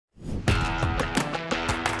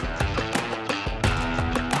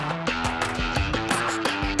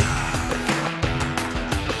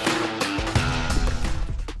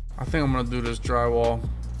think I'm gonna do this drywall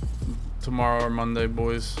tomorrow or Monday,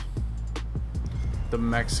 boys. The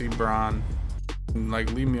Mexi Bron. Like,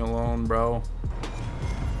 leave me alone, bro.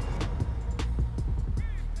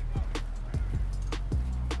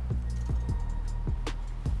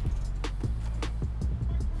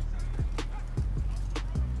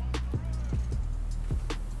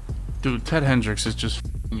 Dude, Ted Hendricks is just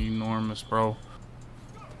enormous, bro.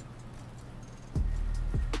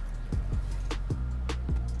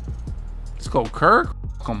 Let's go, Kirk.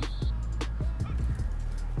 Come.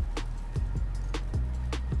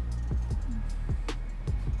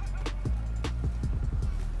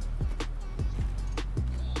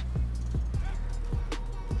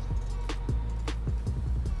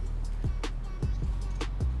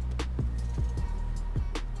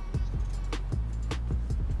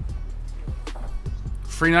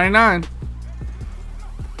 Free 99.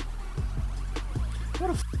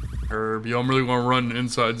 What a herb. Yo, I'm really gonna run the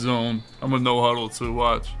inside zone. I'm gonna no huddle too.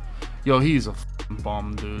 Watch. Yo, he's a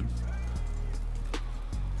bum, dude.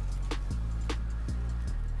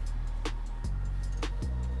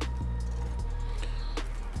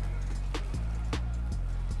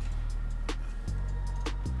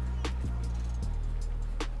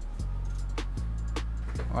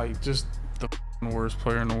 Like, just the worst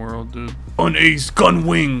player in the world, dude. An ace gun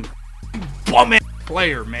wing. Bum ass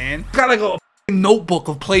player, man. Got like a notebook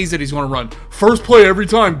of plays that he's gonna run. First play every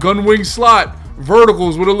time. Gun wing slot.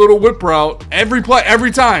 Verticals with a little whip route. Every play, every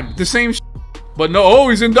time. The same shit. But no, oh,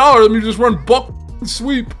 he's in dollar. Let me just run buck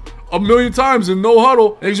sweep a million times in no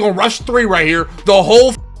huddle. And he's gonna rush 3 right here. The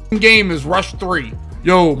whole game is rush 3.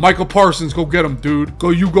 Yo, Michael Parsons, go get him, dude.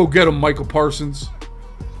 You go get him, Michael Parsons.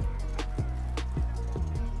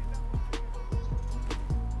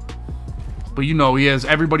 But you know, he has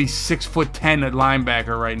everybody 6'10" at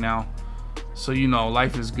linebacker right now. So you know,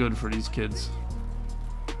 life is good for these kids.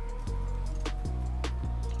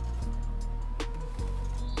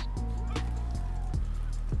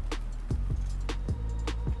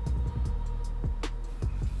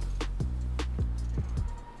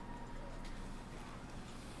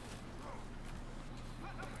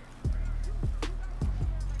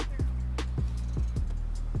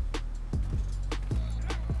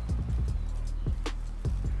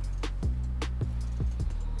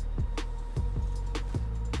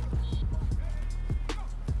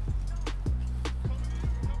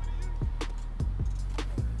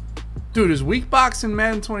 Dude, is weak box in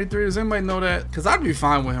Madden 23? Does anybody know that? Because I'd be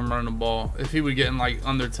fine with him running the ball if he would get in like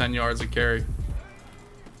under 10 yards a carry.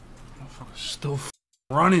 Still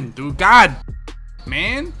running, dude. God,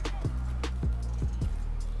 man.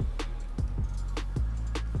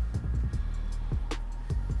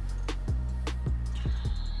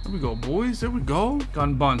 There we go, boys. There we go.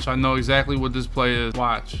 Gun bunch. I know exactly what this play is.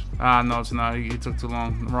 Watch. Ah, no, it's not. He took too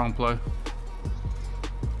long. Wrong play.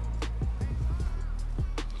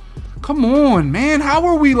 Come on, man. How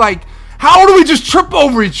are we like, how do we just trip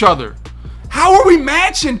over each other? How are we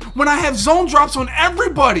matching when I have zone drops on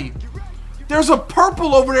everybody? There's a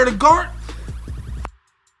purple over there to guard.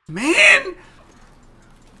 Man.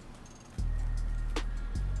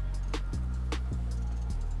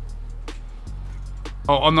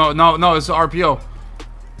 Oh, no, it's the RPO.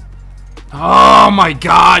 Oh my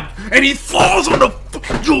God. And he falls on the,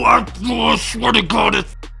 I swear to God,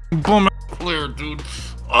 it's bum player, dude.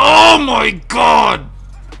 Oh my God!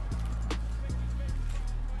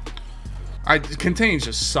 Contains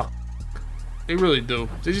just suck. They really do.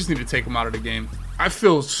 They just need to take them out of the game. I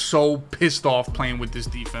feel so pissed off playing with this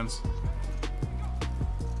defense.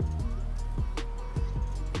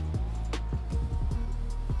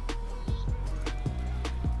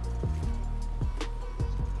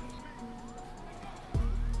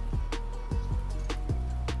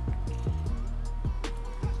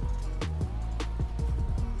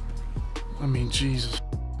 I mean, Jesus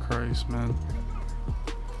Christ, man.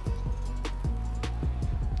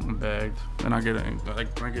 I'm bagged. And I get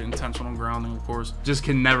intentional grounding, of course. Just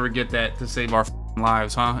can never get that to save our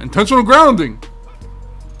lives, huh? Intentional grounding!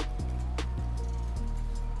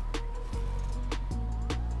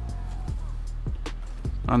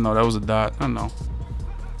 I know, that was a dot. I know.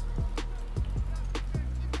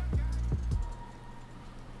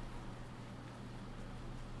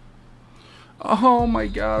 Oh my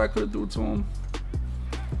God, I could have threw it to him.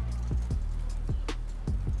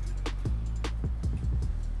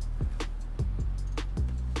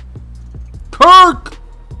 Kirk!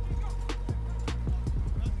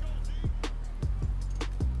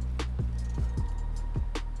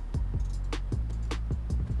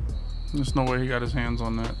 There's no way he got his hands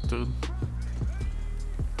on that, dude.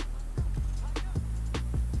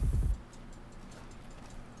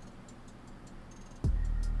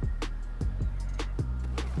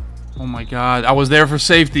 Oh my God. I was there for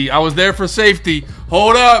safety. I was there for safety.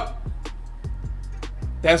 Hold up.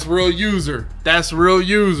 That's real user. That's real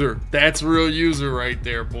user. That's real user right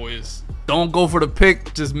there, boys. Don't go for the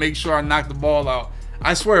pick. Just make sure I knock the ball out.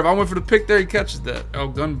 I swear, if I went for the pick there, he catches that. Oh,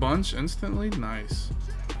 gun bunch instantly? Nice.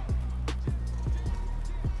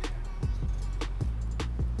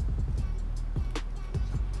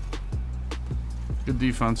 Good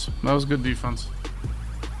defense. That was good defense.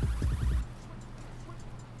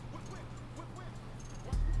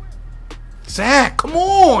 Zach, come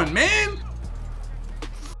on, man.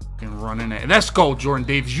 Fucking running it. Let's go, Jordan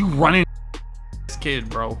Davis. You running this kid,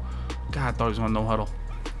 bro. God, I thought he was on no huddle.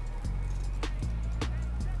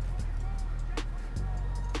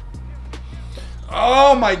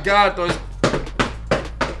 Oh my God, those.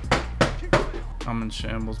 I'm in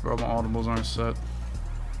shambles, bro. My audibles aren't set.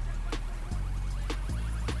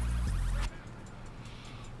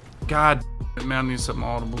 God, man, I need to set my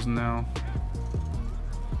audibles now.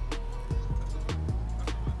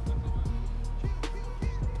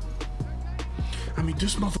 I mean,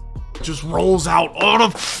 this motherfucker just rolls out all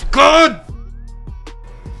the good.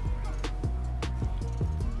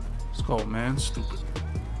 Let's go, man. Stupid.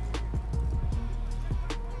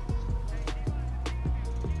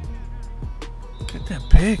 Get that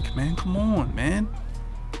pick, man. Come on, man.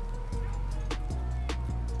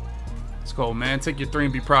 Let's go, man. Take your 3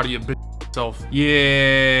 and be proud of your bitch self.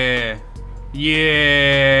 Yeah.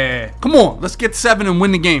 Yeah. Come on. Let's get 7 and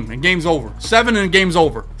win the game. The game's over. 7 and the game's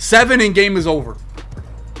over. 7 and game is over.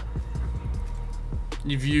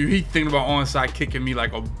 If he thinking about onside kicking me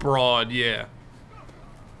like a broad, yeah.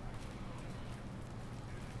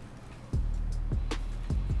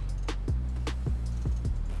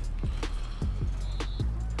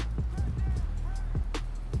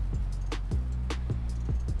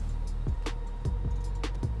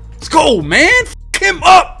 Let's go, man. F him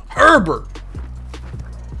up, Herbert.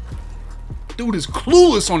 Dude is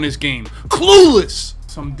clueless on this game. Clueless.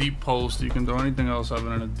 Some deep post. You can do anything else other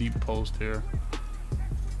than a deep post here.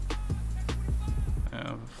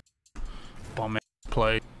 Yeah. Bum ass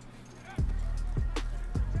play.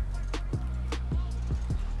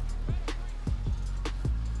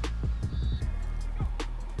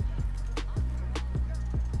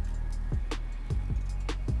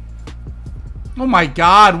 Oh my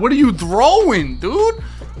God, what are you throwing, dude?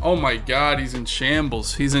 Oh my God, he's in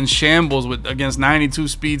shambles. He's in shambles with against 92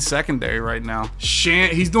 speed secondary right now.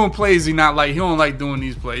 He's doing plays he don't like doing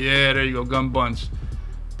these plays. Yeah, there you go, gun bunch.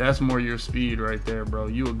 That's more your speed right there, bro.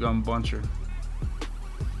 You a gun buncher.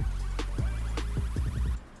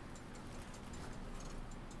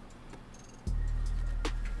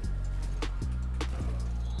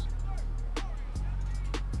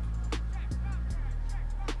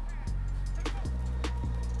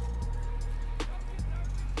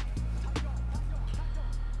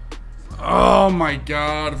 Oh my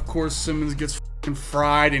God, of course Simmons gets fucking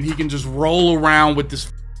fried and he can just roll around with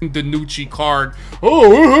this fucking Danucci card.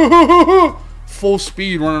 Oh, full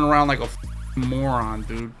speed running around like a moron,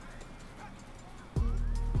 dude.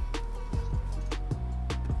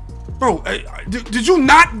 Bro, did you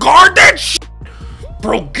not guard that shit?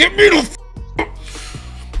 Bro, get me the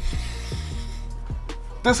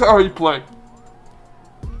That's how he play.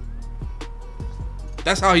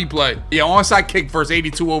 That's how he played. Yeah, onside kick first,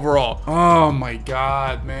 82 overall. Oh my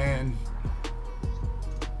God, man.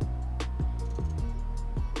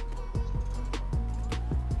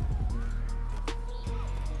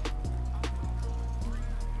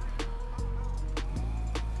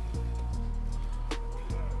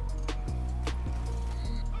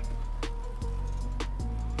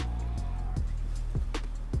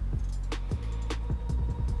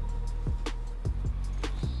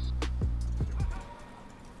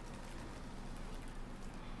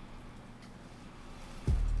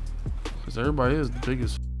 Everybody is the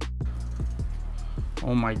biggest.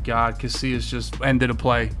 Oh my God, Casillas just ended a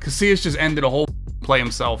play. Casillas just ended a whole play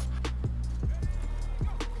himself.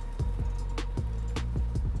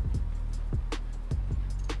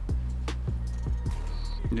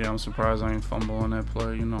 Yeah, I'm surprised I ain't fumbling that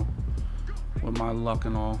play, you know, with my luck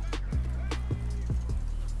and all.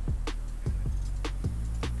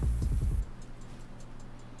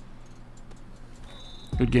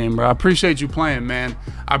 Good game, bro. I appreciate you playing, man.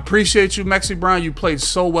 I appreciate you, Mexi Brown. You played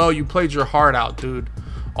so well. You played your heart out, dude.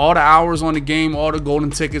 All the hours on the game, all the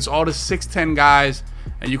golden tickets, all the 6'10 guys,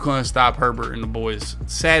 and you couldn't stop Herbert and the boys.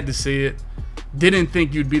 Sad to see it. Didn't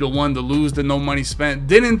think you'd be the one to lose the no money spent.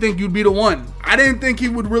 Didn't think you'd be the one. I didn't think he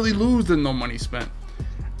would really lose the no money spent.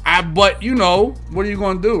 But, you know, what are you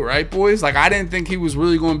going to do, right, boys? Like, I didn't think he was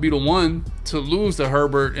really going to be the one to lose to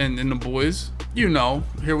Herbert and the boys. You know,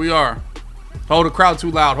 here we are. Oh, the crowd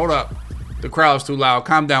too loud. Hold up. The crowd's too loud.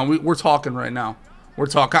 Calm down. We're talking right now. We're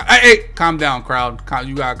talking. Hey, calm down, crowd.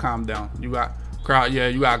 You got to calm down. You got crowd. Yeah,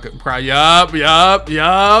 you got crowd. Yup.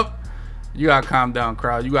 You got to calm down,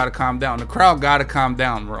 crowd. You got to calm down. The crowd got to calm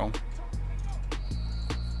down, bro.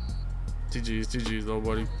 GG's, though,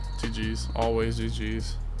 buddy. GG's. Always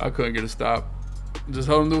GG's. I couldn't get a stop. Just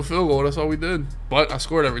held him to a field goal. That's all we did. But I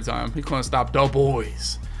scored every time. He couldn't stop the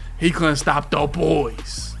boys. He couldn't stop the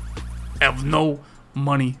boys. Have no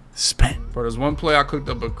money spent. But there's one play I cooked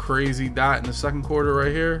up a crazy dot in the second quarter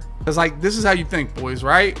right here. It's like, this is how you think, boys,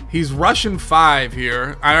 right? He's rushing 5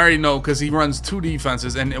 here. I already know because he runs 2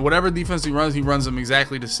 defenses. And whatever defense he runs them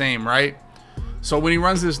exactly the same, right? So when he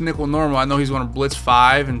runs this nickel normal, I know he's going to blitz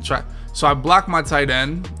 5 and try. So I block my tight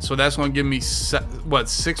end. So that's going to give me,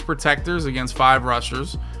 6 protectors against 5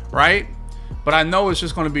 rushers, right? But I know it's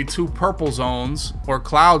just going to be 2 purple zones or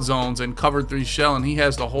cloud zones and cover 3 shell, and he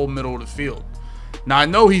has the whole middle of the field. Now, I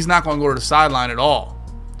know he's not going to go to the sideline at all.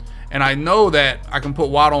 And I know that I can put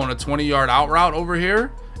Waddle on a 20-yard out route over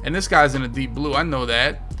here, and this guy's in a deep blue. I know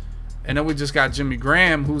that. And then we just got Jimmy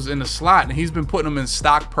Graham, who's in the slot, and he's been putting them in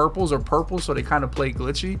stock purples or purples, so they kind of play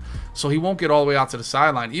glitchy. So he won't get all the way out to the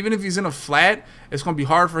sideline. Even if he's in a flat, it's going to be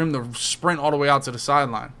hard for him to sprint all the way out to the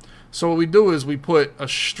sideline. So what we do is we put a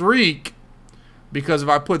streak, because if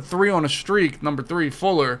I put 3 on a streak, number 3,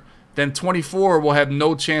 Fuller, then 24 will have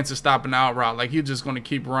no chance of stopping the out route. Like, he's just going to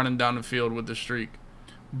keep running down the field with the streak.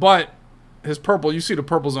 But his purple, you see the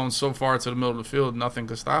purple zone so far to the middle of the field, nothing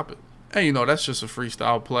could stop it. And you know, that's just a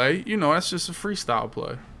freestyle play. You know, that's just a freestyle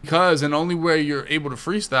play. Because, and the only way you're able to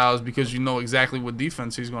freestyle is because you know exactly what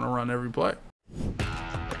defense he's going to run every play.